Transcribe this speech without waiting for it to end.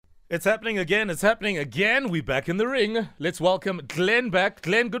It's happening again. It's happening again. We're back in the ring. Let's welcome Glenn back.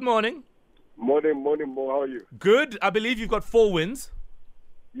 Glenn, good morning. Morning, Mo. How are you? Good. I believe you've got 4 wins.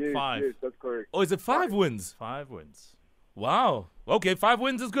 Yes, 5. yes, that's correct. Or is it 5 wins? 5 wins. Wow. Okay, 5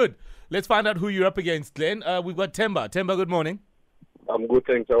 wins is good. Let's find out who you're up against, Glenn. We've got Temba. Temba, good morning. I'm good,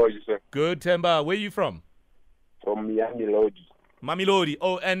 thanks. How are you, sir? Good, Temba. Where are you from? From Mamelodi. Mamelodi.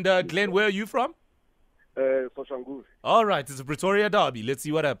 Oh, and Glenn, where are you from? Soshanguve. All right, it's a Pretoria derby. Let's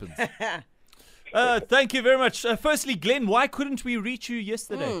see what happens. Thank you very much. Firstly, Glenn, why couldn't we reach you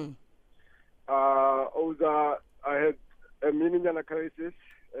yesterday? I had a mini-yana crisis.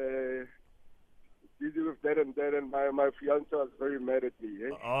 Busy with that, and my fiance was very mad at me. Eh?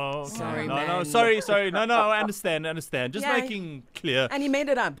 Oh, okay. Sorry, no, man. sorry. No, I understand. Just Yeah. making clear. And he made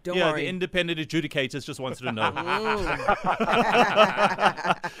it up. Don't Yeah, worry. the independent adjudicators just wanted to know.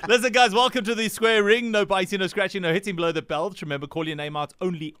 Listen, guys, welcome to the square ring. No biting, no scratching, no hitting below the belt. Remember, call your name out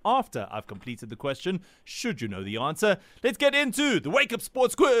only after I've completed the question, should you know the answer. Let's get into the Wake Up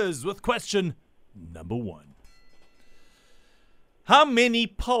Sports Quiz with question number 1. How many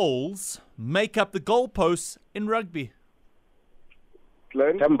poles make up the goalposts in rugby?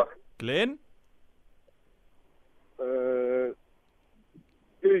 Glenn? Tamba. Glenn? 3.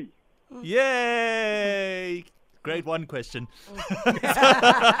 Yay! Grade 1 question.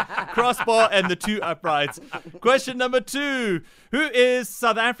 Crossbar and the 2 uprights. Question number 2. Who is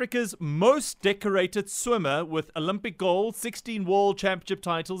South Africa's most decorated swimmer with Olympic gold, 16 World Championship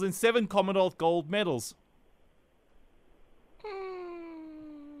titles, and 7 Commonwealth gold medals?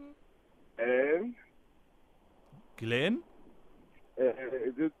 And Glenn?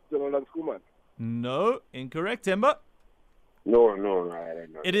 is it Roland Schoeman? No, incorrect. Timber? No, I don't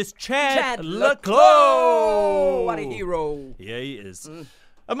know. It is Chad Leclerc. Leclerc. What a hero. Yeah, he is.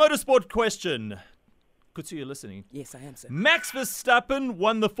 A motorsport question. Good to see you listening. Yes, I am, sir. Max Verstappen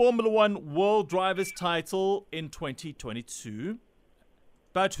won the Formula One World Drivers title in 2022.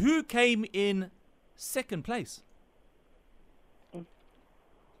 But who came in second place?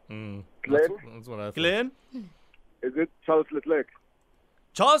 Glenn? That's what I thought. Glenn? Is it Charles Leclerc?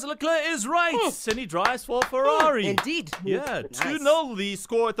 Charles Leclerc is right. And he drives for Ferrari. Indeed. Yeah, Nice. 2-0 the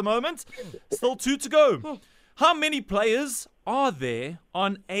score at the moment. Still 2 to go. How many players are there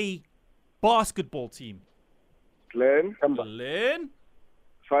on a basketball team? Glenn? Glenn?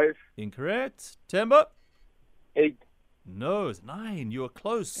 5. Incorrect. Temba? 8. No, it's 9. You were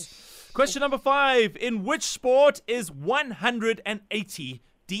close. Question number 5. In which sport is 180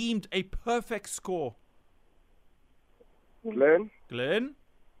 deemed a perfect score? Glenn? Glenn?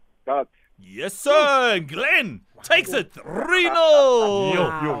 That. Yes, sir. Glenn takes it 3-0.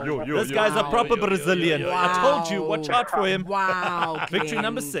 Wow. This guy's a proper Brazilian. I told you, watch out for him. Wow. Victory Glenn.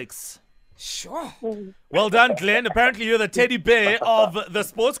 number 6. Sure. Well done, Glenn. Apparently, you're the teddy bear of the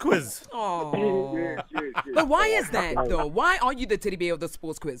sports quiz. Oh. Yes. But why is that, though? Why are you the teddy bear of the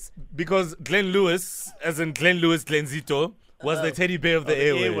sports quiz? Because Glenn Lewis, as in Glenn Lewis Glenzito, was the teddy bear of the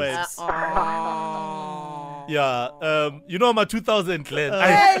airwaves. Oh. Yeah. You know my 2000 Glenn.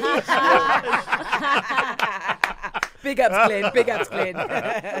 Big ups, Glenn. Big ups, Glenn.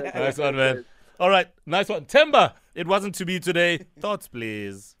 Nice one, man. All right. Nice one. Temba, it wasn't to be today. Thoughts,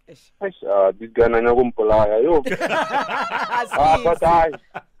 please. This guy Nanagumpolaya, yo. But I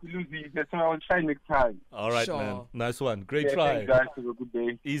that's why I will try next time. All right, Sure. man. Nice one. Great Yeah, try. thanks, guys. Have a good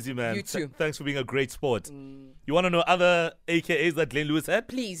day. Easy, man. You too. Thanks for being a great sport. You want to know other AKAs that Glenn Lewis had?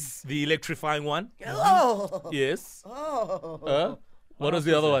 Please. The electrifying one? Oh. Yes. Oh. What was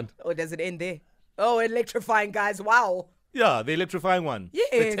the other one? Oh, does it end there? Oh, electrifying, guys. Wow. Yeah, the electrifying one. Yes.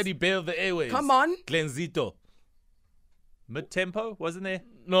 The teddy bear of the airwaves. Come on. Glenzito. Mid-tempo, wasn't there?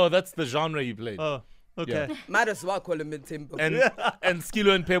 No, that's the genre he played. Oh, okay. Yeah. Might as well call him mid-tempo. And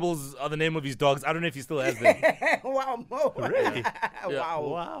Skilo and Pebbles are the name of his dogs. I don't know if he still has them. Wow, Mo. Really? Wow.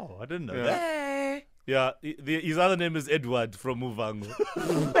 Wow, I didn't know Yeah. that. Hey. Yeah, his other name is Edward from Muvango.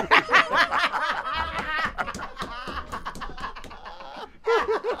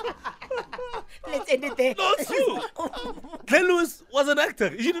 Let's end it there. No, it's true. Glenn Lewis was an actor.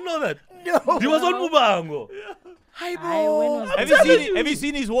 You didn't know that? No. He was on Muvango. Hi, bro. Have you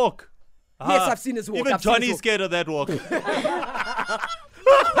seen his walk? Yes, I've seen his walk. Even I've seen his Johnny's walk. scared of that walk.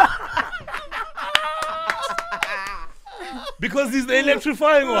 Because he's the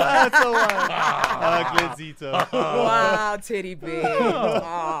electrifying one. That's the one. Glenzito. Wow, teddy bear.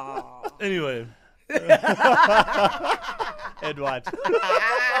 Oh. Anyway. Edward.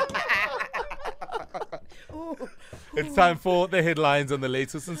 It's time for the headlines on the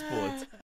latest in sports.